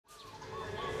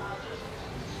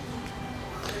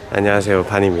안녕하세요,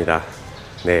 반입니다.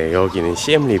 네, 여기는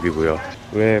씨엠립이고요.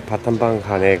 왜 바탐방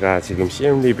가네가 지금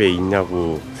씨엠립에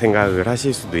있냐고 생각을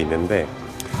하실 수도 있는데,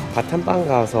 바탐방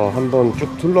가서 한번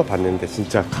쭉 둘러봤는데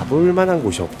진짜 가볼 만한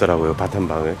곳이 없더라고요.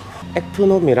 바탐방은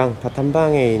ekphnom이랑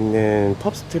바탐방에 있는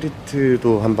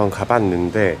펍스트리트도 한번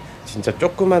가봤는데 진짜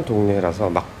조그만 동네라서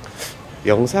막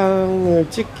영상을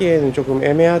찍기에는 조금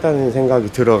애매하다는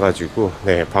생각이 들어가지고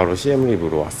네, 바로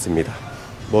씨엠립으로 왔습니다.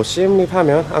 뭐 씨엠립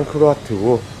하면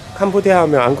앙코르와트고 캄보디아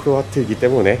하면 앙코르와트이기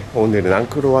때문에 오늘은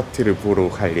앙코르와트를 보러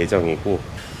갈 예정이고,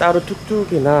 따로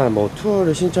툭툭이나 뭐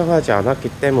투어를 신청하지 않았기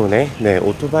때문에 네,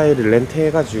 오토바이를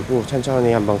렌트해가지고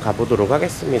천천히 한번 가보도록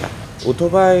하겠습니다.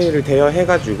 오토바이를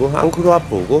대여해가지고 앙코르와트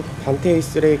보고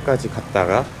반테이스레이까지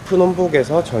갔다가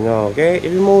프놈복에서 저녁에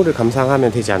일몰을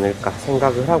감상하면 되지 않을까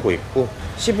생각을 하고 있고,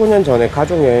 15년 전에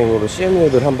가족여행으로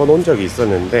씨엠립을 한번 온 적이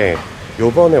있었는데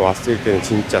요번에 왔을 때는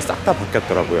진짜 싹 다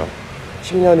바뀌었더라고요.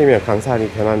 10년이면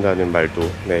강산이 변한다는 말도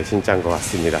네, 진짜인 것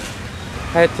같습니다.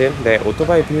 하여튼 네,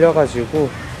 오토바이 빌려가지고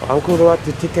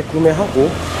앙코르와트 티켓 구매하고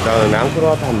그다음에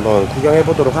앙코르와트 한번 구경해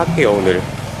보도록 할게요. 오늘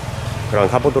그럼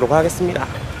가보도록 하겠습니다.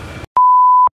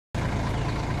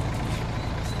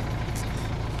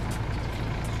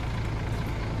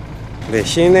 네,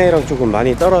 시내랑 조금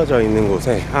많이 떨어져 있는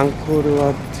곳에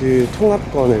앙코르와트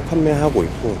통합권을 판매하고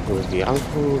있고, 여기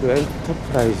앙코르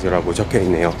엔터프라이즈라고 적혀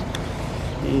있네요.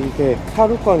 이게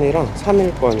하루권이랑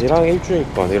 3일권이랑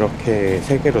일주일권 이렇게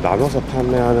 3개로 나눠서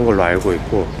판매하는 걸로 알고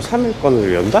있고,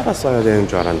 3일권을 연달아 써야 되는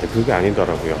줄 알았는데 그게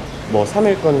아니더라고요. 뭐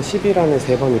 3일권은 10일 안에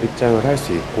 3번을 입장을 할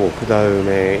수 있고, 그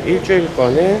다음에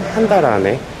일주일권은 한 달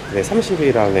안에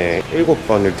 30일 안에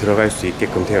 7번을 들어갈 수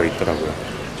있게끔 되어 있더라고요.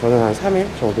 저는 한 3일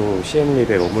정도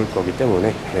씨엠립에 머물 거기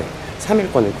때문에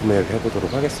 3일권을 구매를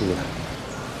해보도록 하겠습니다.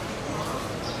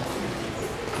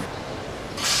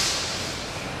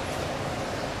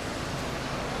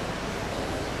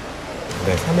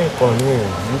 네, 3일권은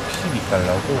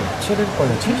 62달러고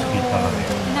 7일권은 72달러네요.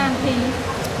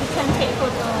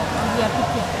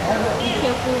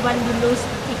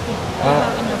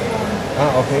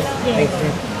 오케이. 땡큐.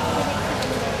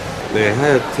 네,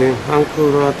 하여튼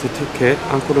앙코르와트 티켓,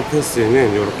 앙코르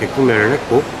패스는 이렇게 구매를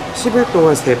했고 10일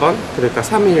동안 3번, 그러니까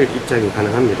 3일 입장이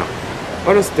가능합니다.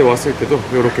 어렸을 때 왔을 때도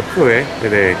이렇게 표에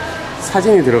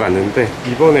사진이 들어갔는데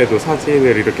이번에도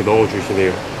사진을 이렇게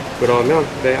넣어주시네요. 그러면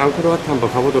네, 앙코르와트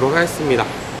한번 가보도록 하겠습니다.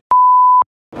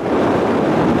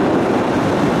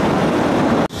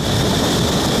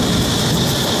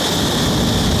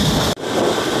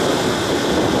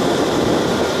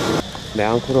 네,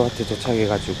 앙코르와트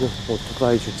도착해가지고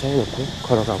오토바이 주차해놓고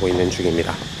걸어가고 있는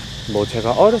중입니다. 뭐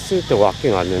제가 어렸을 때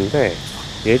왔긴 왔는데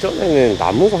예전에는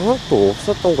나무가 하나도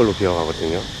없었던 걸로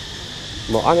기억하거든요.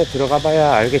 뭐 안에 들어가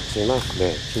봐야 알겠지만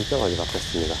네, 진짜 많이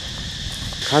바뀌었습니다.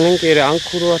 가는 길에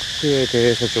앙코르와트에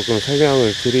대해서 조금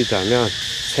설명을 드리자면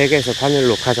세계에서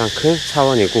단일로 가장 큰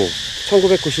사원이고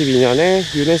 1992년에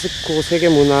유네스코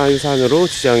세계문화유산으로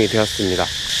지정이 되었습니다.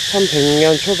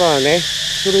 1100년 초반에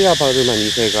수르야 바르만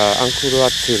 2세가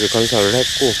앙코르와트를 건설을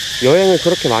했고, 여행을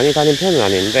그렇게 많이 다닌 편은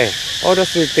아닌데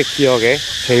어렸을 때 기억에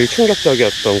제일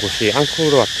충격적이었던 곳이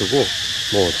앙코르와트고,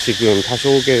 뭐 지금 다시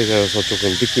오게 되어서 조금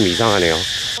느낌이 이상하네요.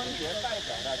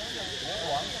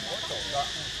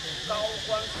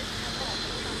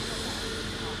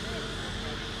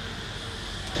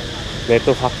 네,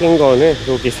 또 바뀐 거는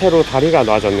여기 새로 다리가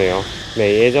놔졌네요.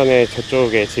 네, 예전에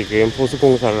저쪽에 지금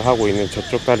보수공사를 하고 있는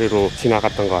저쪽 다리로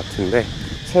지나갔던 것 같은데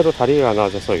새로 다리가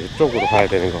놔져서 이쪽으로 가야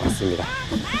되는 것 같습니다.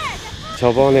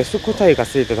 저번에 수코타이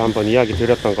갔을 때도 한번 이야기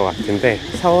드렸던 것 같은데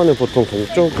사원은 보통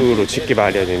동쪽으로 짓기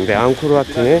마련인데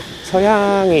앙코르와트는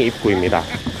서양의 입구입니다.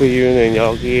 그 이유는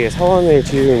여기에 사원을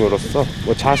지음으로써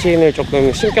뭐 자신을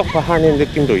조금 신격화하는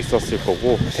느낌도 있었을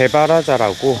거고,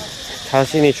 대바라자라고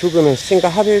자신이 죽으면 신과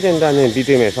합일된다는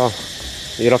믿음에서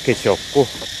이렇게 지었고,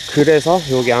 그래서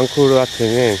여기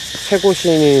앙코르와트는 최고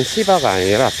신인 시바가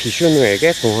아니라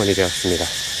비슈누에게 봉헌이 되었습니다.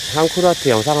 앙코르와트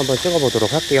영상 한번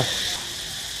찍어보도록 할게요.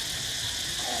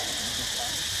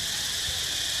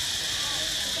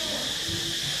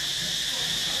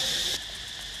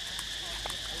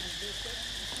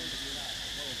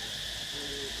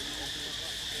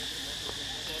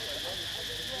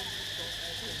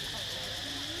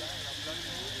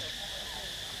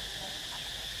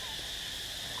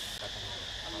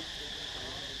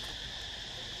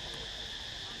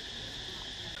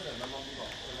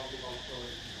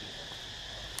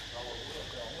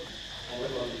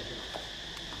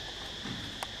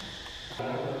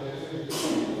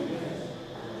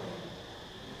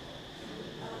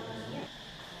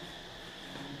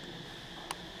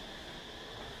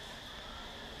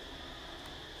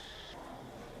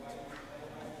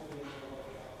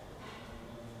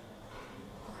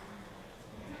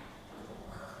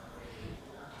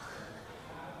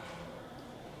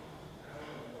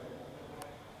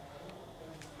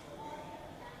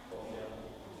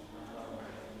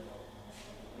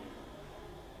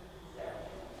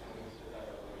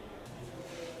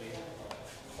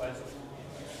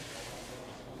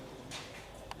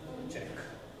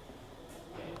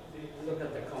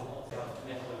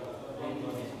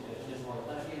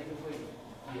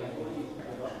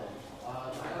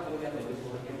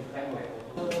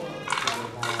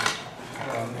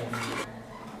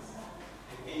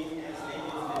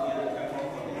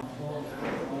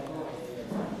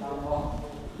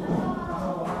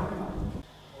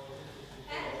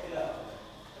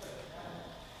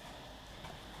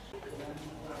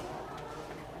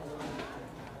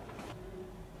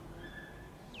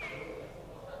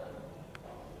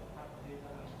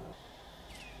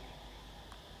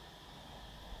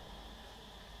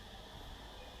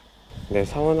 네,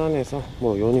 사원 안에서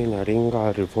뭐 요니나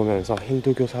링가를 보면서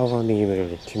힌두교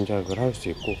사원임을 짐작을 할 수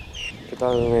있고, 그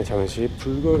다음에 잠시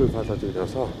불교를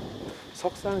받아들여서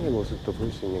석상의 모습도 볼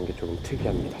수 있는 게 조금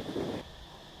특이합니다.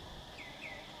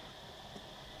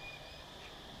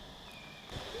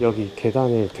 여기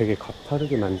계단을 되게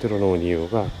가파르게 만들어 놓은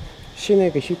이유가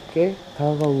신에게 쉽게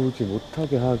다가오지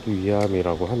못하게 하기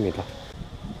위함이라고 합니다.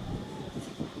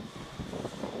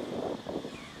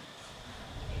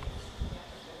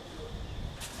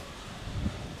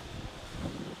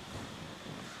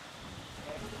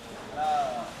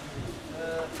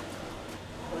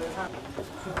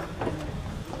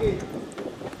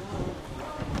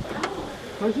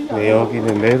 네,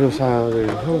 여기는 메루사를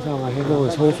형상화해 놓은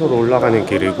성소로 올라가는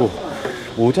길이고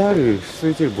모자를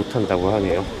쓰질 못한다고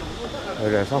하네요.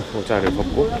 그래서 모자를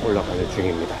벗고 올라가는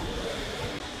중입니다.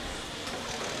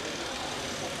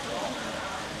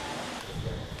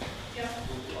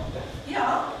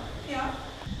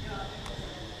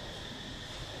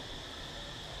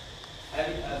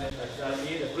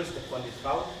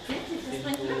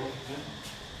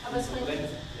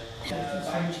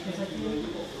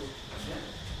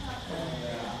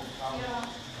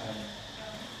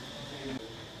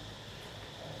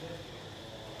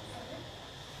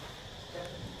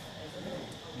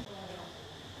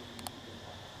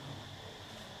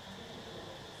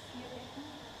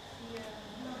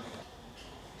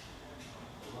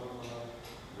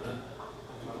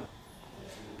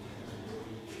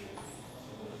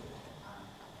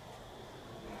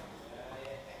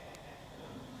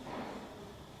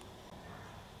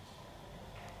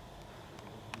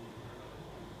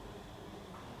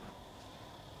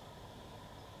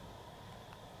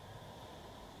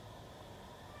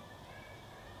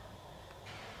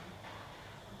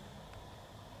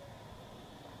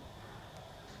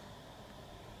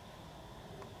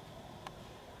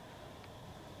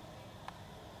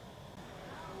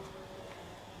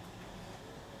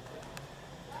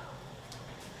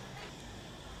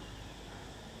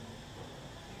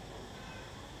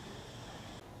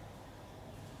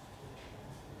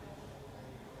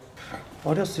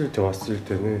 어렸을 때 왔을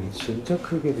때는 진짜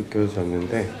크게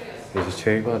느껴졌는데 이제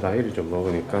제가 나이를 좀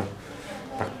먹으니까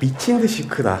딱 미친 듯이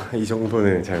크다 이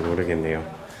정도는 잘 모르겠네요.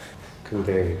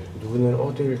 근데 눈을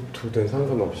어딜 두든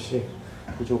상관없이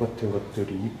구조 같은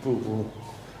것들이 이쁘고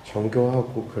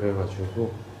정교하고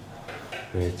그래가지고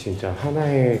네, 진짜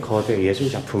하나의 거대 예술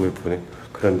작품을 보는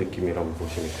그런 느낌이라고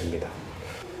보시면 됩니다.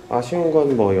 아쉬운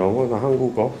건 뭐 영어나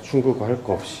한국어, 중국어 할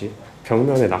거 없이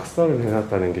벽면에 낙서를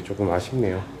해놨다는 게 조금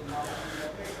아쉽네요.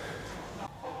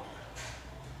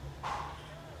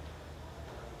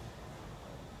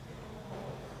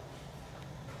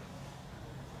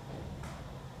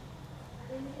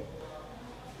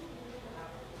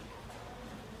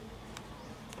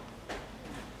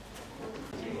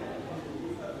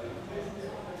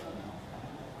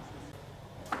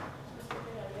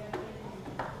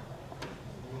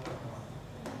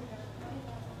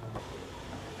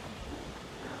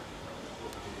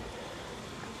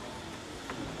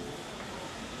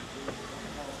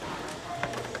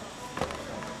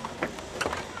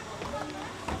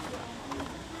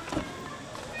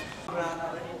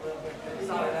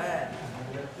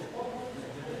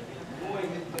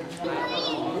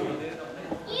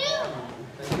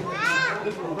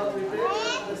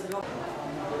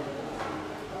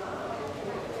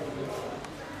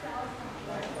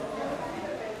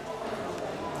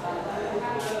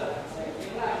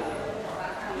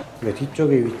 네,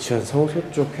 뒤쪽에 위치한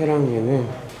성소 쪽 회랑에는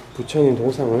부처님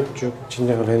동상을 쭉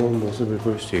진장을 해놓은 모습을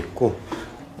볼 수 있고,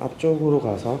 앞쪽으로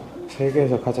가서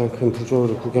세계에서 가장 큰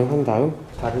부조를 구경한 다음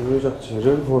다른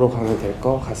유적지를 보러 가면 될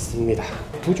것 같습니다.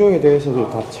 부조에 대해서도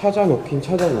다 찾아놓긴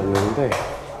찾아놨는데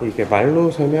이게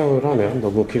말로 설명을 하면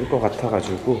너무 길 것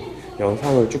같아가지고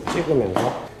영상을 쭉 찍으면서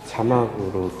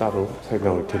자막으로 따로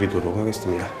설명을 드리도록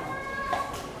하겠습니다.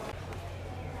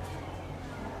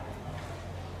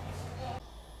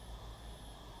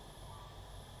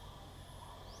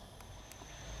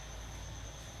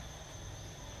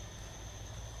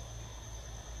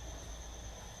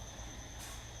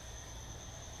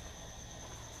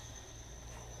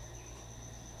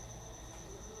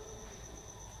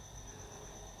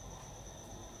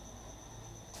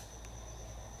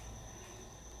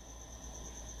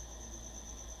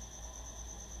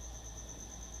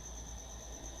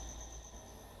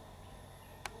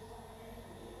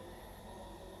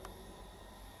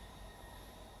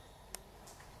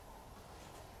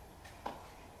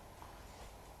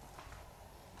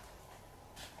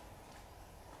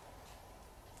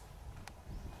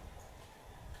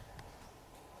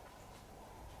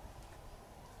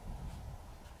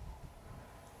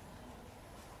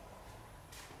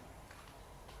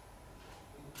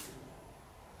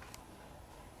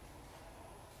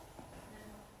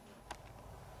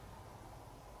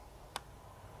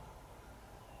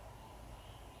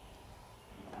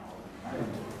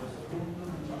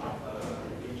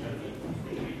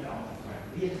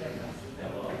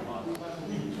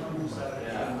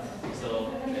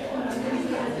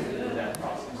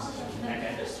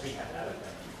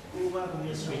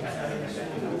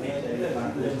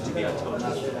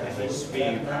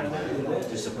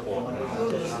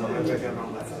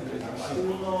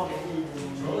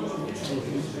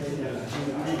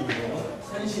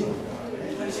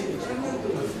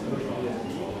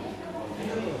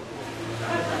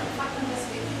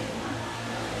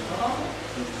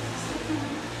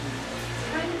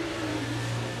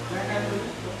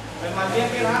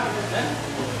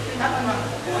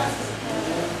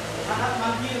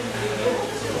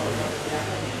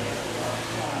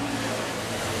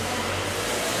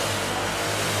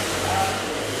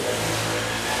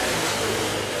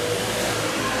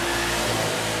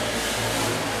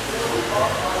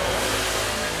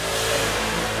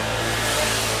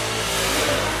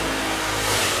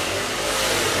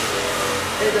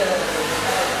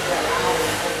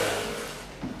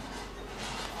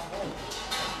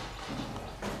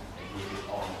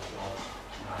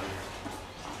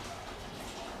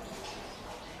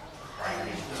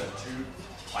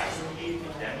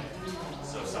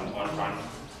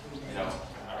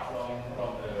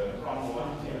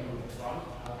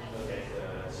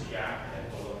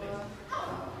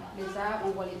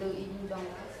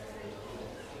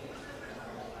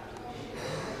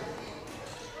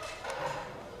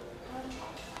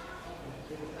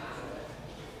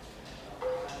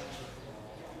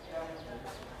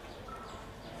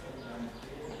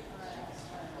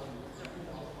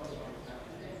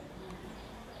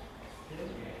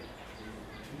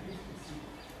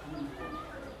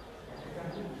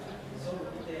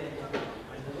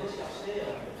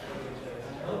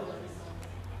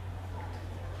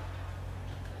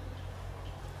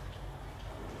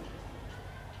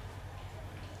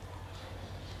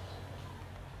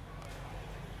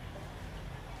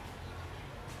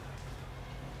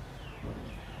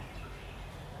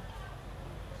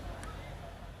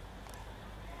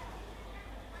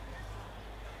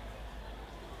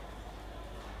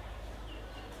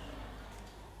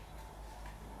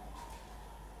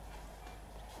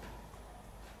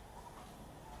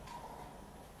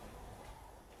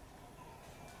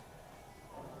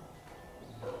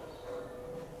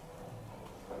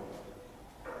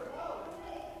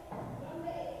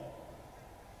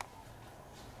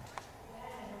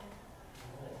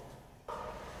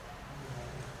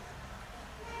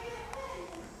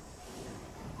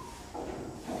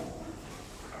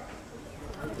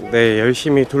 네,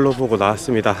 열심히 둘러보고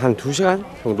나왔습니다. 한 2시간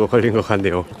정도 걸린 것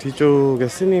같네요. 뒤쪽에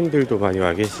스님들도 많이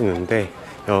와 계시는데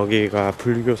여기가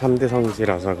불교 3대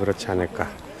성지라서 그렇지 않을까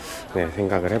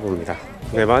생각을 해봅니다.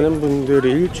 네, 많은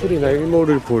분들이 일출이나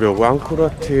일몰을 보려고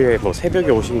앙코르와트에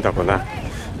새벽에 오신다거나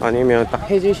아니면 딱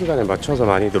해질 시간에 맞춰서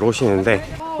많이들 오시는데,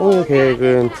 오늘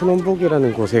계획은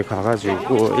푸놈복이라는 곳에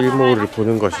가가지고 일몰을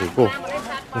보는 것이고,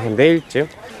 내일쯤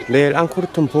내일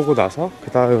앙코르톤 보고 나서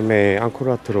그 다음에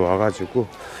앙코르와트로 와가지고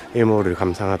일몰을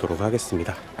감상하도록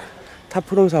하겠습니다.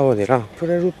 타프론 사원이랑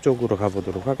프레룹 쪽으로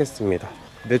가보도록 하겠습니다.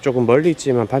 근데 조금 멀리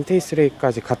있지만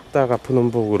반테이스레이까지 갔다가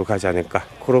푸놈복으로 가지 않을까,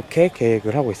 그렇게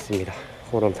계획을 하고 있습니다.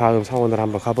 그럼 다음 사원을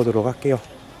한번 가보도록 할게요.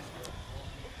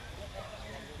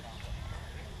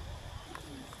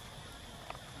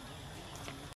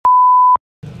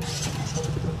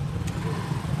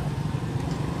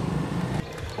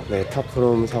 네,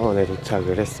 타프롬 사원에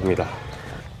도착을 했습니다.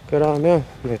 그러면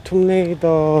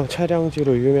툼레이더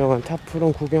촬영지로 유명한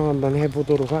타프롬 구경 한번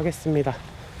해보도록 하겠습니다.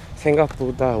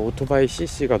 생각보다 오토바이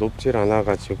CC가 높질 않아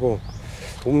가지고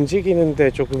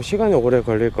움직이는데 조금 시간이 오래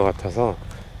걸릴 것 같아서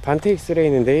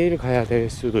반테이스레이는 내일 가야 될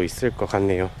수도 있을 것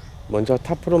같네요. 먼저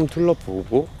타프롬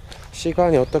둘러보고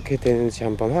시간이 어떻게 되는지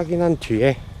한번 확인한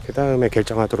뒤에 그 다음에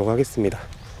결정하도록 하겠습니다.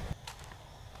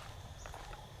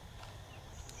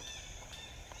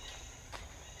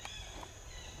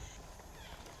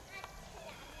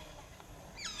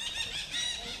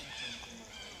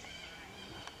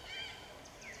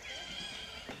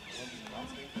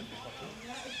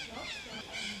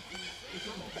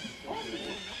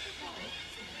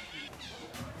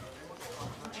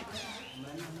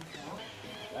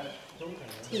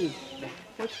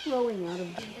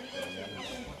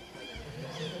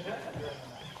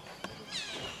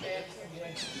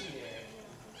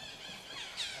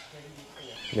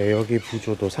 네, 여기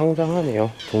부조도 상당하네요.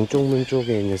 동쪽 문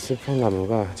쪽에 있는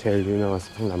스풍나무가 제일 유명한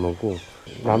스풍나무고,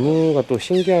 나무가 또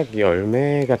신기하게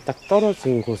열매가 딱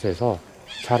떨어진 곳에서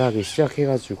자라기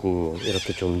시작해가지고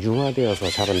이렇게 좀 융화되어서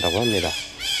자란다고 합니다.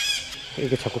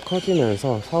 이게 자꾸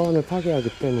커지면서 사원을 파괴하기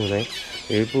때문에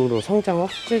일부러 성장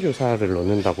억제 조사를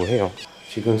넣는다고 해요.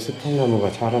 지금 스풍나무가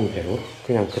자란 대로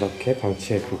그냥 그렇게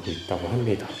방치해두고 있다고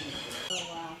합니다.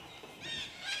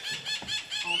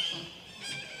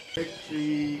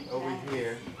 Tree over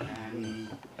here, and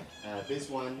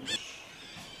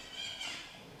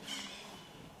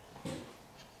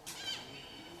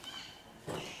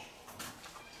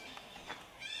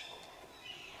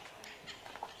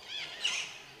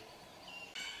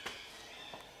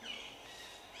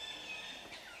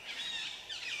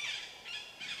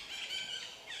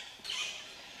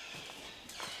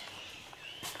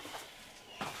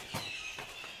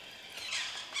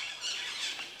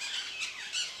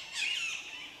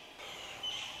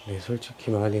네,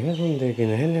 솔직히 많이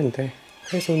훼손되기는 했는데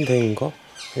훼손된 거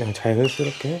그냥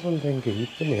자연스럽게 훼손된 게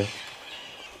이쁘네요.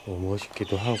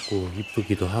 멋있기도 하고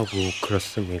이쁘기도 하고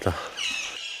그렇습니다.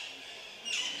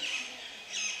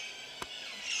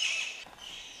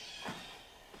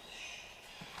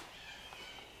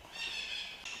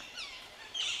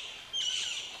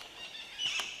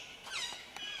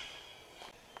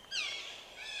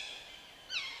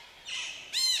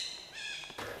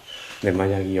 네,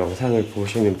 만약 이 영상을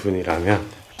보시는 분이라면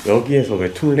여기에서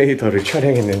왜 툼레이더를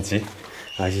촬영했는지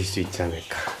아실 수 있지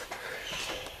않을까.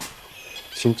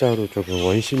 진짜로 조금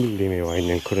원시밀림에 와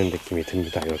있는 그런 느낌이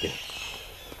듭니다. 여기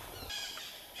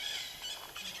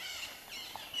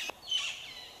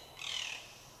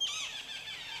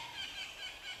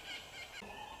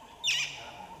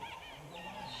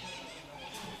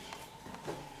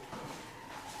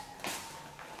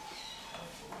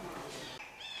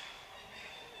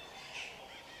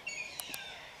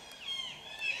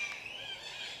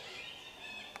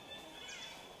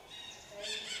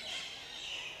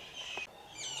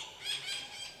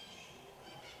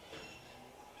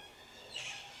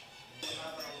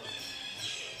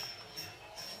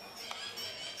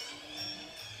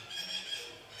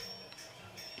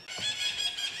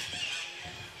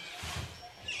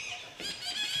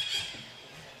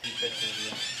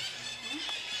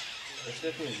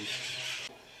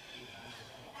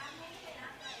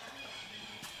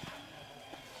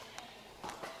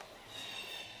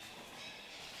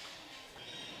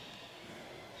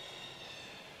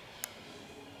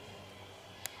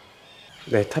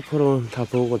네, 탑프롬 다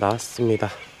보고 나왔습니다.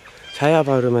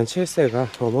 자야바르만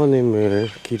 7세가 어머님을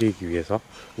기리기 위해서,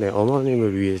 네,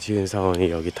 어머님을 위해 지은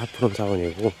사원이 여기 탑프롬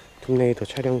사원이고, 툼레이더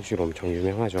촬영지로 엄청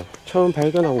유명하죠. 처음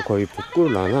발견하고 거의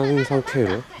복구를 안 한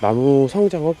상태로 나무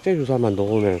성장 억제 주사만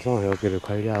넣으면서 여기를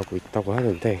관리하고 있다고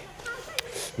하는데,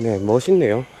 네,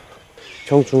 멋있네요.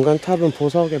 정중간 탑은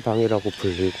보석의 방이라고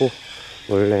불리고,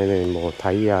 원래는 뭐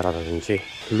다이아라든지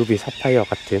루비 사파이어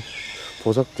같은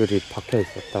보석들이 박혀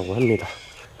있었다고 합니다.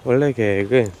 원래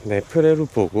계획은 네, 프레루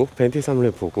보고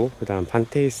벤티삼를 보고 그 다음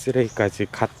반테이스레이까지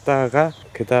갔다가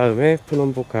그 다음에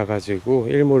푸놈복 가가지고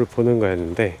일몰을 보는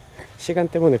거였는데, 시간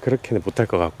때문에 그렇게는 못할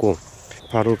것 같고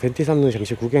바로 벤티삼루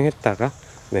잠시 구경했다가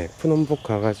네, 푸놈복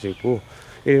가가지고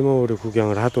일몰을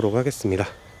구경을 하도록 하겠습니다.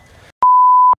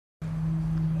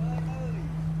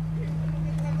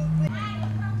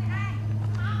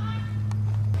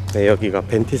 네, 여기가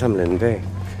벤티삼루인데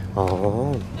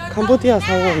캄보디아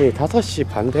사원이 5시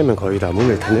반 되면 거의 다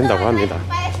문을 닫는다고 합니다.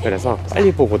 그래서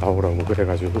빨리 보고 나오라고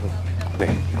그래가지고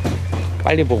네,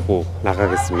 빨리 보고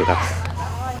나가겠습니다.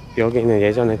 여기는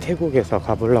예전에 태국에서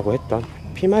가보려고 했던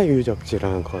피마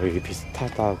유적지랑 거의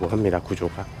비슷하다고 합니다.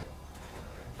 구조가.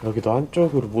 여기도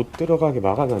안쪽으로 못 들어가게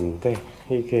막아놨는데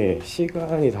이게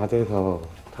시간이 다 돼서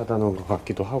닫아놓은 것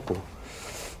같기도 하고,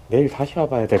 내일 다시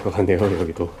와봐야 될 것 같네요.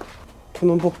 여기도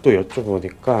푸놈복도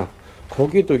여쭤보니까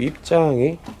거기도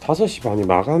입장이 5시 반이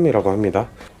마감이라고 합니다.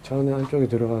 저는 안쪽에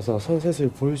들어가서 선셋을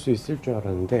볼 수 있을 줄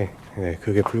알았는데 네,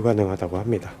 그게 불가능하다고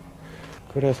합니다.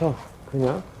 그래서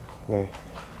그냥 네,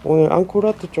 오늘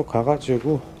앙코르와트 쪽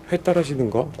가가지고 해 떨어지는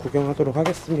거 구경하도록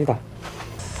하겠습니다.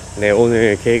 네,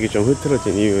 오늘 계획이 좀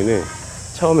흐트러진 이유는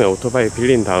처음에 오토바이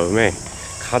빌린 다음에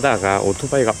가다가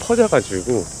오토바이가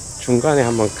퍼져가지고 중간에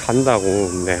한번 간다고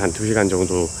네, 한 2시간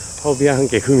정도 허비한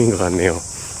게 흠인 것 같네요.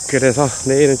 그래서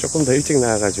내일은 조금 더 일찍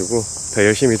나와가지고 더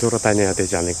열심히 돌아다녀야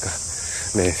되지 않을까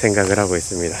네, 생각을 하고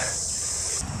있습니다.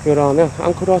 그러면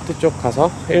앙코르와트 쪽 가서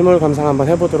일몰 감상 한번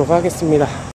해보도록 하겠습니다.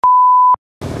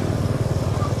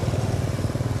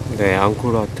 네,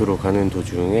 앙코르와트로 가는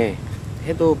도중에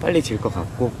해도 빨리 질 것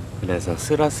같고 그래서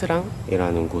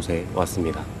스리스랑이라는 곳에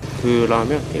왔습니다.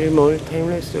 그러면 일몰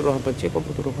타임랩스로 한번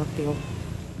찍어보도록 할게요.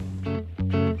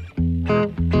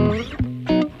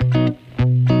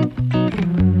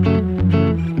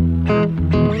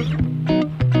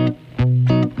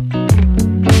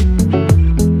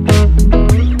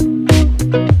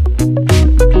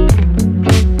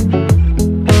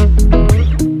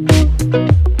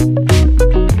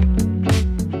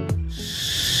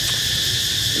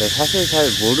 사실 잘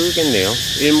모르겠네요.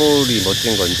 일몰이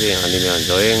멋진 건지 아니면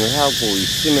여행을 하고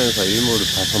있으면서 일몰을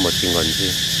봐서 멋진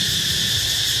건지.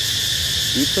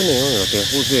 이쁘네요. 이렇게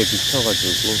호수에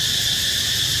비쳐가지고.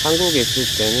 한국에 있을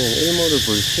때는 일몰을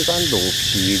볼 시간도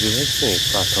없이 일을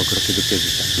했으니까 더 그렇게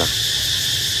느껴지지 않나.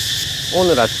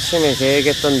 오늘 아침에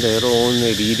계획했던 대로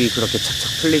오늘 일이 그렇게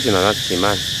착착 풀리진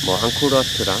않았지만 뭐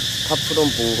앙코르와트랑 파프론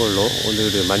본 걸로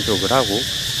오늘은 만족을 하고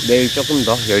내일 조금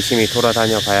더 열심히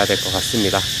돌아다녀 봐야 될 것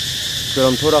같습니다.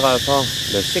 그럼 돌아가서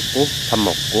씻고 밥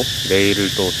먹고 내일을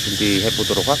또 준비해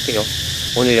보도록 할게요.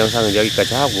 오늘 영상은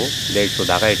여기까지 하고 내일 또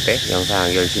나갈 때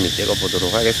영상 열심히 찍어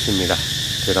보도록 하겠습니다.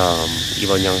 그럼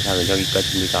이번 영상은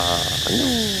여기까지입니다.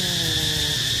 안녕.